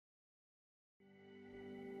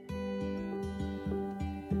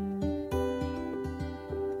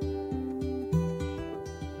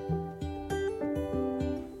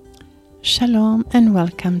Shalom and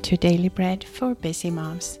welcome to Daily Bread for Busy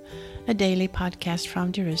Moms, a daily podcast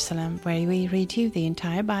from Jerusalem where we read you the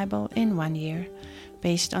entire Bible in 1 year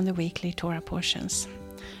based on the weekly Torah portions.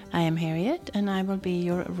 I am Harriet and I will be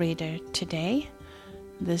your reader today,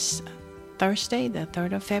 this Thursday, the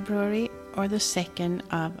 3rd of February or the 2nd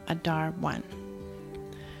of Adar 1.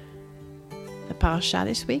 The parasha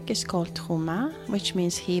this week is called Truma, which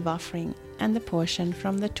means heave offering, and the portion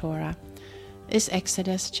from the Torah is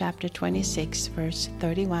Exodus chapter 26, verse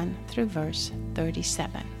 31 through verse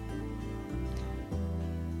 37.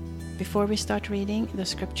 Before we start reading the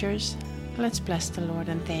scriptures, let's bless the Lord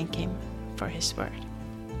and thank Him for His word.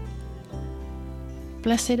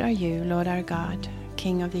 Blessed are you, Lord our God,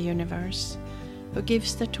 King of the universe, who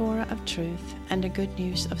gives the Torah of truth and the good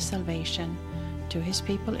news of salvation to His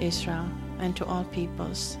people Israel and to all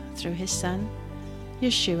peoples through His Son,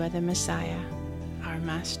 Yeshua the Messiah, our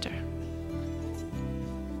Master.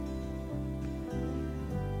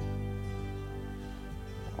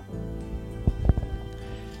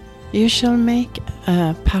 You shall make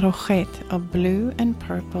a parochet of blue and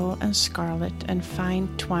purple and scarlet and fine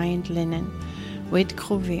twined linen with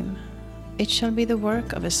kruvim. It shall be the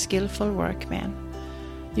work of a skillful workman.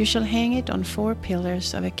 You shall hang it on 4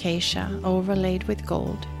 pillars of acacia overlaid with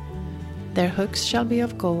gold. Their hooks shall be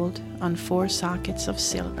of gold on 4 sockets of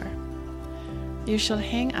silver. You shall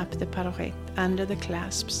hang up the parochet under the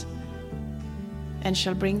clasps, and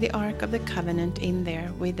shall bring the ark of the covenant in there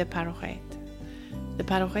with the parochet. The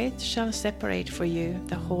parochet shall separate for you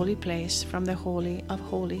the holy place from the holy of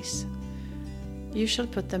holies. You shall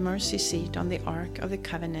put the mercy seat on the ark of the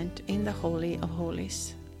covenant in the holy of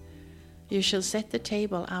holies. You shall set the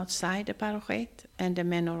table outside the parochet and the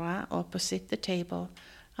menorah opposite the table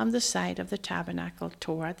on the side of the tabernacle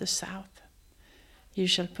toward the south. You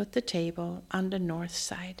shall put the table on the north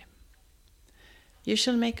side. You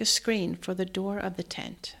shall make a screen for the door of the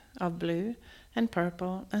tent of blue and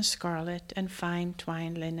purple and scarlet and fine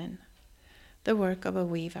twined linen, the work of a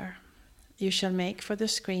weaver. You shall make for the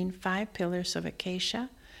screen 5 pillars of acacia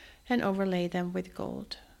and overlay them with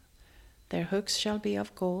gold. Their hooks shall be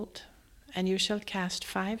of gold, and you shall cast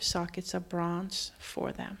 5 sockets of bronze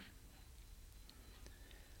for them.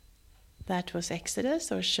 That was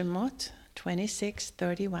Exodus or Shemot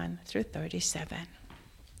 26:31 through 37.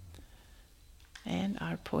 And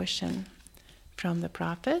our portion from the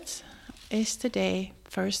prophets is today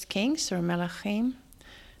 1 Kings or Melachim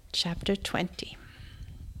chapter 20.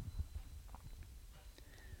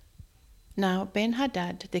 Now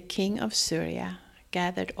Ben-Hadad, the king of Syria,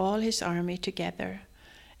 gathered all his army together,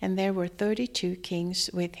 and there were 32 kings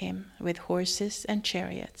with him, with horses and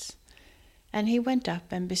chariots. And he went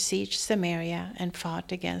up and besieged Samaria and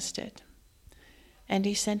fought against it. And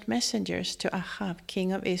he sent messengers to Ahab,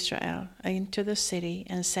 king of Israel, into the city,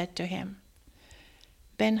 and said to him,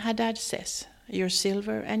 Ben-Hadad says, your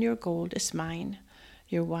silver and your gold is mine,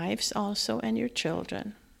 your wives also and your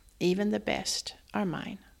children, even the best, are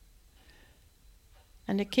mine.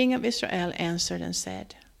 And the king of Israel answered and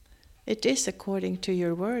said, it is according to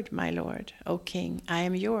your word, my lord, O king, I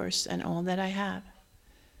am yours and all that I have.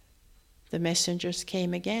 The messengers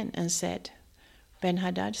came again and said,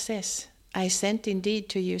 Ben-Hadad says, I sent indeed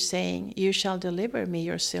to you, saying, you shall deliver me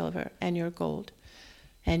your silver and your gold,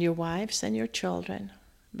 and your wives and your children.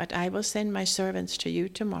 But I will send my servants to you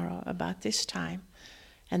tomorrow about this time,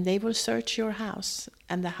 and they will search your house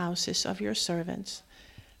and the houses of your servants.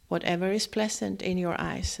 Whatever is pleasant in your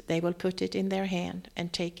eyes, they will put it in their hand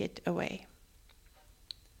and take it away.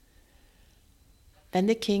 Then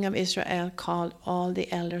the king of Israel called all the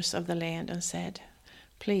elders of the land and said,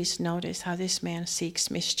 please notice how this man seeks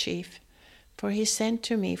mischief, for he sent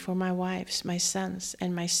to me for my wives, my sons,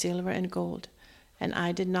 and my silver and gold, and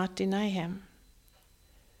I did not deny him.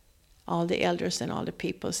 All the elders and all the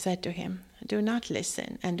people said to him, do not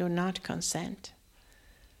listen and do not consent.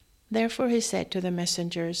 Therefore he said to the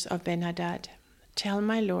messengers of Ben-Hadad, tell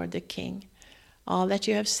my lord the king, all that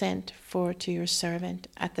you have sent for to your servant,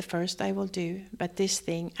 at the first I will do, but this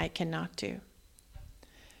thing I cannot do.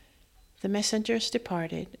 The messengers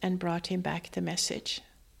departed and brought him back the message.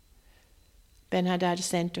 Ben-Hadad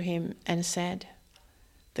sent to him and said,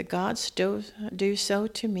 the gods do so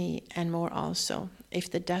to me and more also, if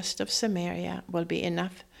the dust of Samaria will be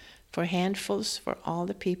enough for handfuls for all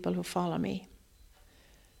the people who follow me.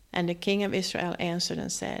 And the king of Israel answered and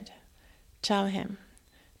said, tell him,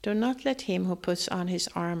 do not let him who puts on his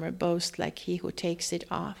armor boast like he who takes it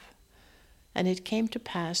off. And it came to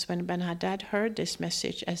pass when Ben-Hadad heard this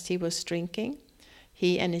message as he was drinking,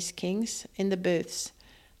 he and his kings, in the booths,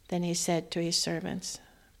 then he said to his servants,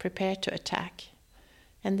 prepare to attack.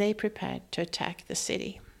 And they prepared to attack the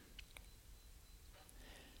city.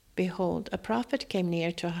 Behold, a prophet came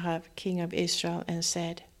near to Ahab, king of Israel, and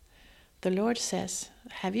said, The Lord says,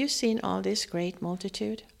 Have you seen all this great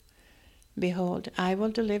multitude? Behold, I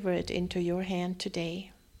will deliver it into your hand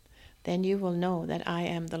today. Then you will know that I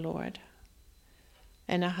am the Lord.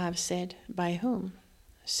 And Ahab said, By whom?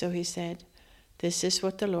 So he said, This is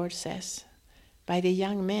what the Lord says, by the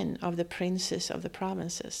young men of the princes of the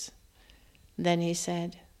provinces. Then he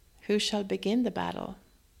said, Who shall begin the battle?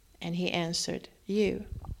 And he answered, You.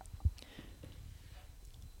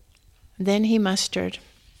 Then he mustered,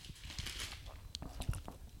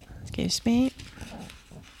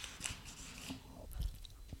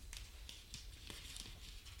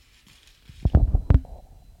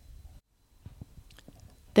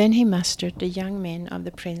 Then he mustered the young men of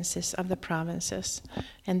the princes of the provinces,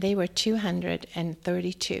 and they were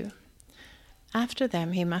 232. After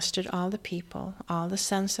them he mustered all the people, all the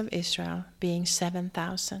sons of Israel, being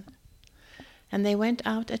 7,000. And they went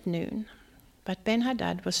out at noon. But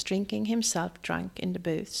Ben-Hadad was drinking himself drunk in the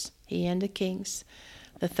booths, he and the kings,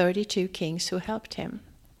 the 32 kings who helped him.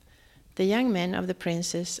 The young men of the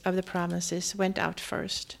princes of the provinces went out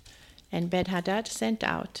first, and Ben-Hadad sent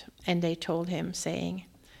out, and they told him, saying,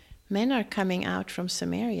 Men are coming out from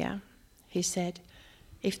Samaria. He said,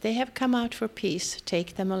 If they have come out for peace,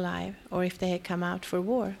 take them alive, or if they have come out for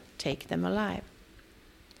war, take them alive.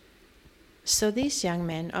 So these young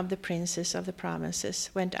men of the princes of the provinces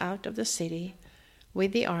went out of the city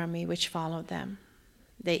with the army which followed them.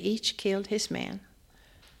 They each killed his man.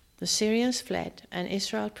 The Syrians fled, and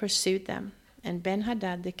Israel pursued them, and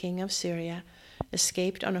Ben-Hadad the king of Syria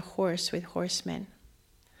escaped on a horse with horsemen.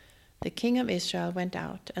 The king of Israel went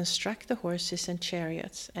out and struck the horses and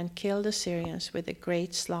chariots, and killed the Syrians with a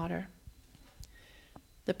great slaughter.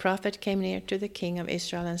 The prophet came near to the king of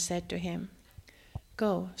Israel and said to him,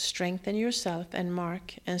 Go, strengthen yourself and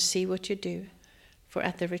mark and see what you do, for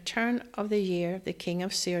at the return of the year the king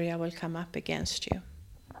of Syria will come up against you.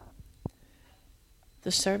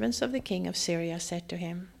 The servants of the king of Syria said to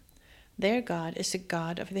him, Their God is a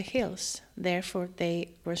God of the hills, therefore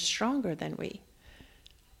they were stronger than we.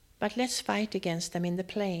 But let's fight against them in the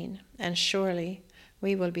plain, and surely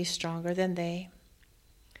we will be stronger than they.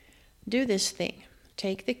 Do this thing.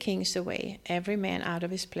 Take the kings away, every man out of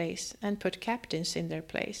his place, and put captains in their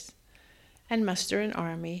place. And muster an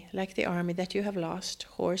army, like the army that you have lost,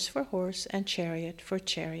 horse for horse and chariot for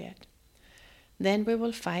chariot. Then we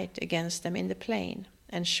will fight against them in the plain,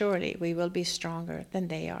 and surely we will be stronger than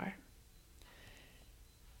they are.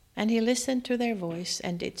 And he listened to their voice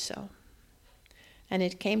and did so. And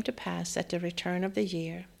it came to pass at the return of the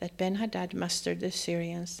year that Ben-Hadad mustered the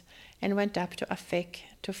Syrians and went up to Aphek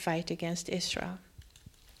to fight against Israel.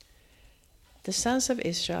 The sons of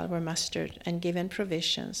Israel were mustered and given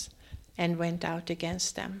provisions and went out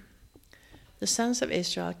against them. The sons of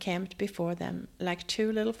Israel camped before them like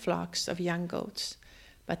 2 little flocks of young goats,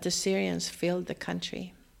 but the Syrians filled the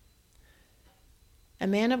country. A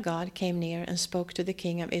man of God came near and spoke to the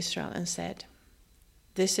king of Israel and said,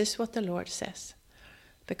 This is what the Lord says.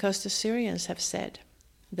 Because the Syrians have said,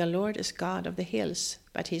 The Lord is God of the hills,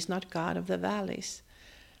 but he is not God of the valleys.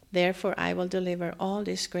 Therefore I will deliver all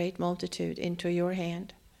this great multitude into your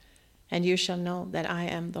hand, and you shall know that I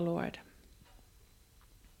am the Lord.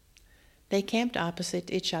 They camped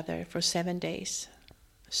opposite each other for 7 days.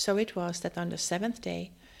 So it was that on the 7th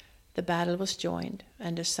day the battle was joined,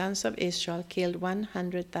 and the sons of Israel killed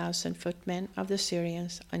 100,000 footmen of the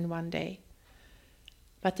Syrians in 1 day.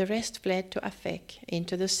 But the rest fled to Aphek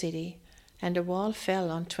into the city, and the wall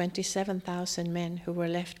fell on 27,000 men who were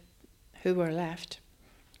left.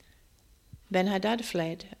 Ben-Hadad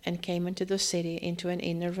fled and came into the city into an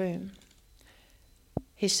inner room.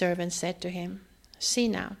 His servants said to him, See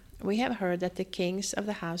now, we have heard that the kings of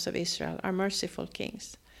the house of Israel are merciful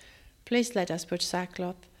kings. Please let us put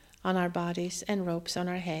sackcloth on our bodies and ropes on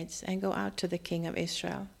our heads and go out to the king of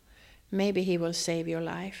Israel. Maybe he will save your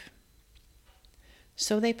life.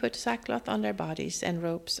 So they put sackcloth on their bodies and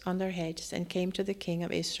ropes on their heads and came to the king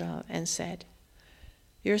of Israel and said,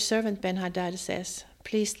 Your servant Ben-Hadad says,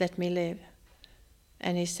 Please let me live.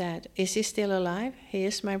 And he said, Is he still alive? He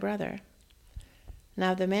is my brother.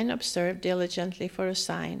 Now the men observed diligently for a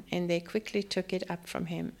sign, and they quickly took it up from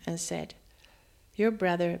him and said, Your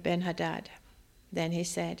brother Ben-Hadad. Then he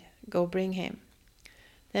said, Go bring him.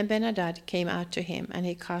 Then Ben-Hadad came out to him, and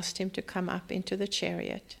he caused him to come up into the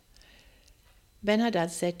chariot. Ben-Hadad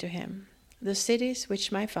said to him, The cities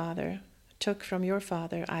which my father took from your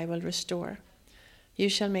father I will restore. You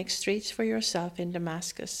shall make streets for yourself in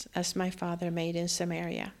Damascus, as my father made in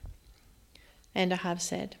Samaria. And Ahab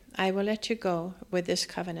said, I will let you go with this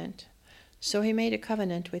covenant. So he made a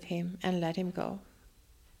covenant with him and let him go.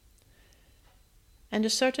 And a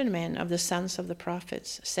certain man of the sons of the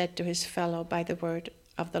prophets said to his fellow by the word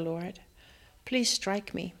of the Lord, Please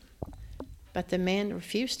strike me. But the man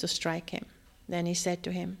refused to strike him. Then he said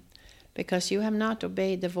to him, Because you have not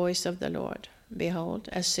obeyed the voice of the Lord, behold,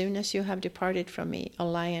 as soon as you have departed from me, a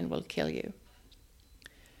lion will kill you.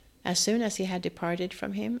 As soon as he had departed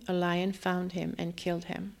from him, a lion found him and killed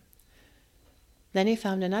him. Then he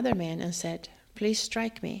found another man and said, Please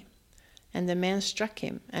strike me. And the man struck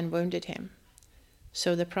him and wounded him.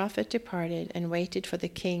 So the prophet departed and waited for the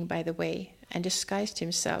king by the way, and disguised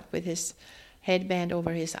himself with his headband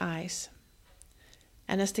over his eyes.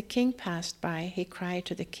 And as the king passed by, he cried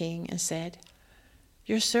to the king and said,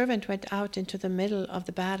 Your servant went out into the middle of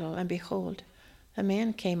the battle, and behold, a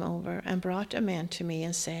man came over and brought a man to me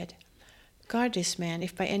and said, Guard this man,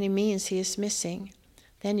 if by any means he is missing,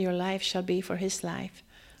 then your life shall be for his life,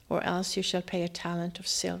 or else you shall pay a talent of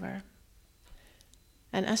silver.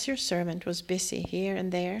 And as your servant was busy here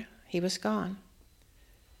and there, he was gone.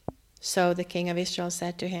 So the king of Israel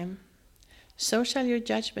said to him, So shall your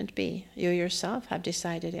judgment be, you yourself have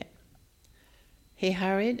decided it. He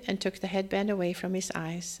hurried and took the headband away from his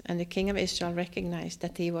eyes, and the king of Israel recognized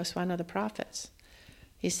that he was one of the prophets.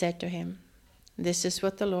 He said to him, This is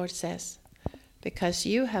what the Lord says, Because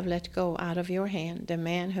you have let go out of your hand the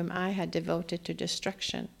man whom I had devoted to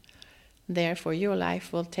destruction, therefore your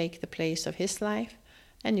life will take the place of his life,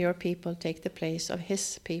 and your people take the place of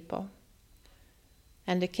his people.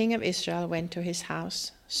 And the king of Israel went to his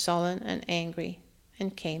house, sullen and angry,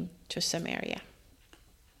 and came to Samaria.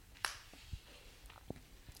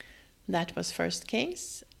 That was 1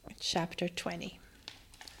 Kings chapter 20.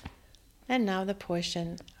 And now the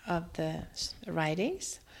portion of the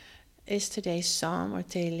writings is today's Psalm or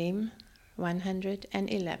Tehillim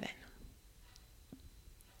 111.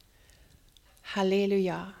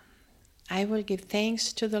 Hallelujah! I will give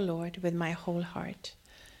thanks to the Lord with my whole heart.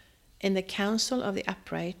 In the council of the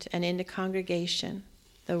upright and in the congregation,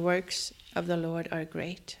 the works of the Lord are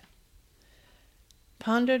great.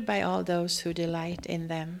 Pondered by all those who delight in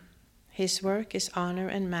them, his work is honor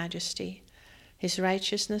and majesty. His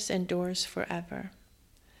righteousness endures forever.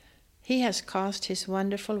 He has caused his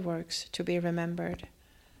wonderful works to be remembered.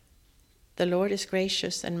 The Lord is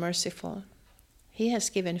gracious and merciful. He has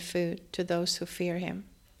given food to those who fear him.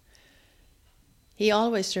 He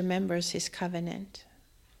always remembers his covenant.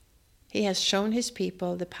 He has shown his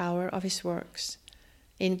people the power of his works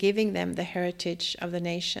in giving them the heritage of the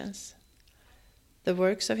nations. The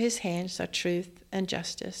works of his hands are truth and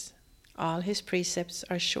justice. All his precepts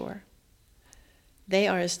are sure. They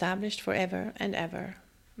are established forever and ever.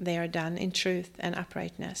 They are done in truth and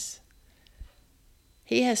uprightness.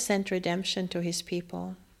 He has sent redemption to his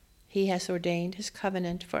people. He has ordained his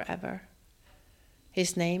covenant forever.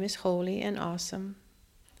 His name is holy and awesome.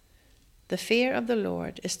 The fear of the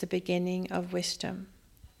Lord is the beginning of wisdom.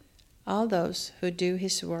 All those who do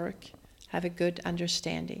his work have a good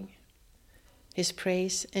understanding. His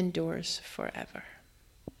praise endures forever.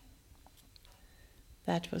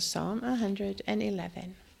 That was Psalm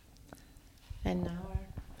 111. And now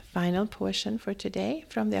our final portion for today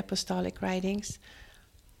from the Apostolic Writings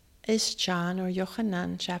is John or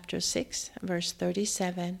Yochanan chapter 6, verse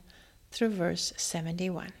 37 through verse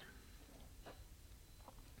 71.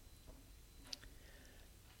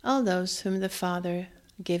 All those whom the Father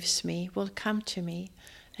gives me will come to me,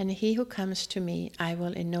 and he who comes to me I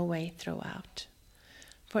will in no way throw out.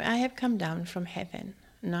 For I have come down from heaven,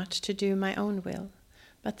 not to do my own will,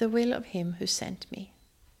 but the will of him who sent me.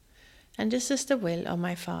 And this is the will of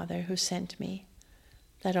my Father who sent me,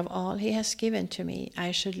 that of all he has given to me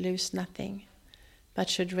I should lose nothing, but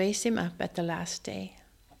should raise him up at the last day.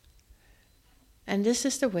 And this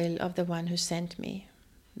is the will of the one who sent me,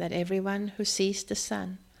 that everyone who sees the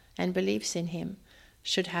Son and believes in him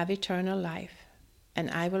should have eternal life, and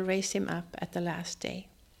I will raise him up at the last day.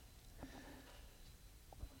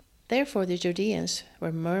 Therefore the Judeans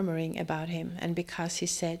were murmuring about him, and because he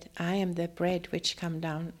said, I am the bread which come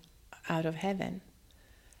down out of heaven.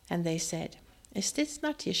 And they said, Is this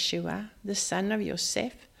not Yeshua, the son of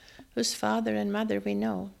Joseph, whose father and mother we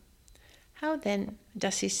know? How then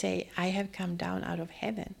does he say, I have come down out of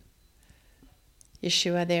heaven?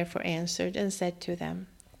 Yeshua therefore answered and said to them,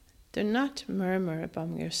 Do not murmur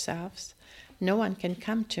among yourselves. No one can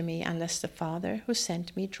come to me unless the Father who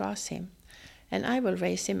sent me draws him, and I will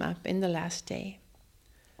raise him up in the last day.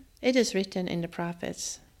 It is written in the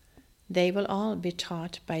prophets, They will all be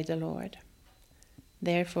taught by the Lord.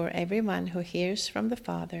 Therefore everyone who hears from the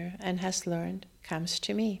Father and has learned comes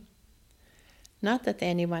to me. Not that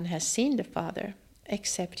anyone has seen the Father,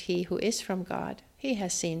 except he who is from God, he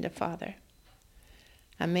has seen the Father.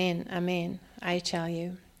 Amen, amen, I tell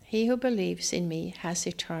you, he who believes in me has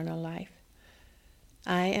eternal life.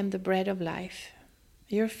 I am the bread of life.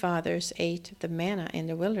 Your fathers ate the manna in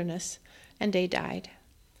the wilderness, and they died.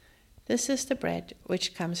 This is the bread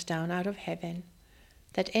which comes down out of heaven,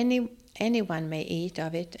 that anyone may eat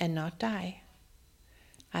of it and not die.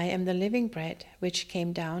 I am the living bread which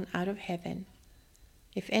came down out of heaven.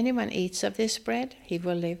 If anyone eats of this bread, he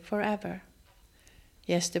will live forever.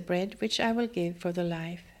 Yes, the bread which I will give for the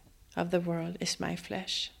life of the world is my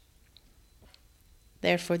flesh.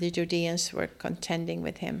 Therefore the Judeans were contending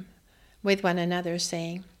with one another,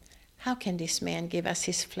 saying, How can this man give us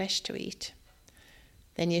his flesh to eat?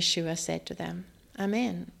 Then Yeshua said to them,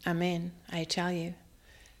 Amen, amen, I tell you,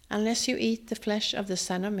 unless you eat the flesh of the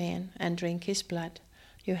Son of Man and drink his blood,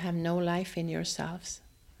 you have no life in yourselves.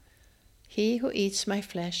 He who eats my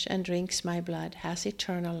flesh and drinks my blood has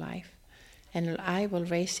eternal life, and I will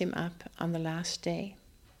raise him up on the last day.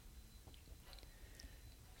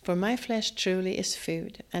 For my flesh truly is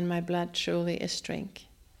food, and my blood truly is drink.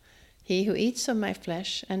 He who eats of my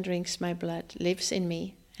flesh and drinks my blood lives in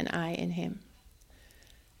me, and I in him.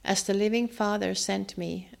 As the living Father sent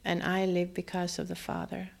me, and I live because of the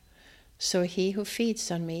Father, so he who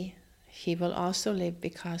feeds on me, he will also live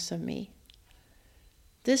because of me.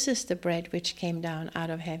 This is the bread which came down out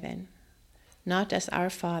of heaven, not as our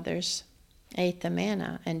fathers ate the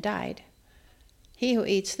manna and died. He who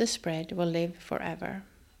eats this bread will live forever.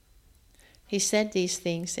 He said these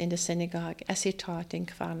things in the synagogue as he taught in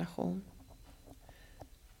Capernaum.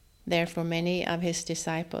 Therefore many of his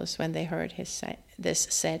disciples, when they heard this,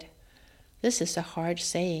 said, This is a hard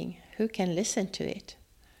saying. Who can listen to it?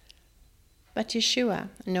 But Yeshua,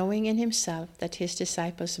 knowing in himself that his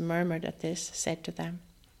disciples murmured at this, said to them,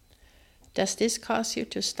 Does this cause you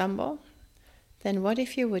to stumble? Then what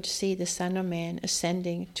if you would see the Son of Man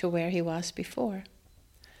ascending to where he was before?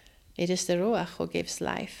 It is the Ruach who gives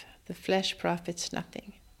life, the flesh profits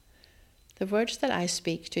nothing. The words that I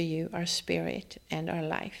speak to you are spirit and are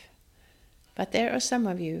life. But there are some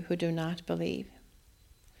of you who do not believe.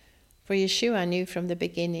 For Yeshua knew from the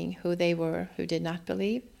beginning who they were who did not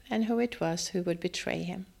believe, and who it was who would betray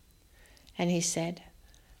him. And he said,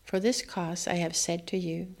 For this cause I have said to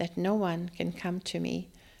you that no one can come to me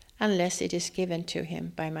unless it is given to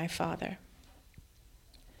him by my Father.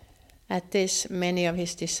 At this, many of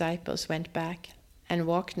his disciples went back and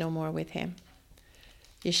walked no more with him.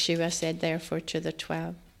 Yeshua said therefore to the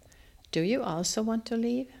 12, Do you also want to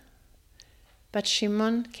leave? But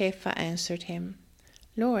Shimon Kepha answered him,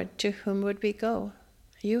 Lord, to whom would we go?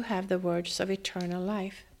 You have the words of eternal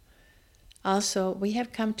life. Also, we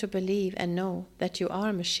have come to believe and know that you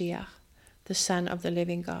are Mashiach, the Son of the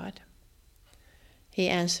living God. He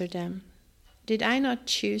answered them, Did I not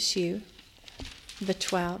choose you, the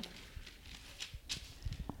 12?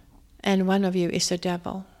 And one of you is a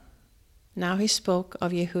devil. Now he spoke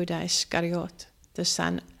of Yehuda Iscariot, the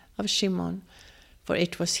son of Shimon, for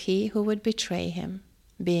it was he who would betray him,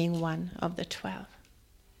 being one of the 12.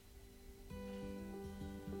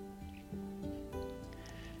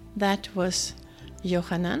 That was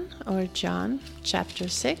Yohanan, or John, chapter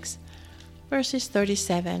 6, verses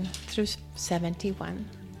 37 through 71.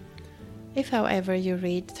 If, however, you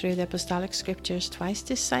read through the Apostolic Scriptures twice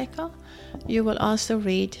this cycle, you will also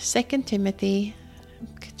read 2 Timothy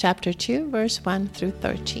chapter 2, verse 1 through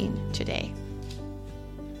 13 today.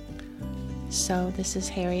 So this is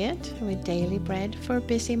Harriet with Daily Bread for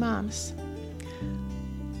Busy Moms.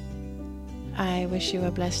 I wish you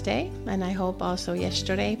a blessed day, and I hope also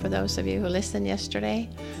yesterday, for those of you who listened yesterday,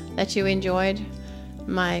 that you enjoyed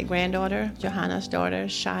my granddaughter, Johanna's daughter,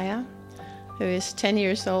 Shaya, who is 10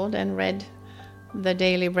 years old and read the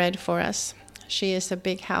Daily Bread for us. She is a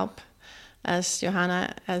big help, as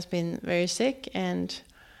Johanna has been very sick, and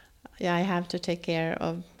I have to take care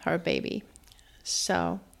of her baby.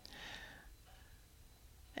 So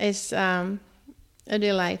it's a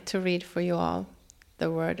delight to read for you all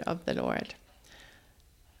the word of the Lord,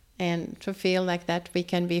 and to feel like that we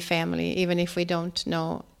can be family, even if we don't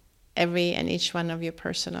know every and each one of you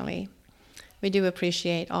personally. We do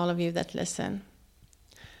appreciate all of you that listen.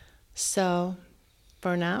 So,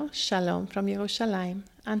 for now, Shalom from Yerushalayim.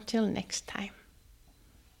 Until next time.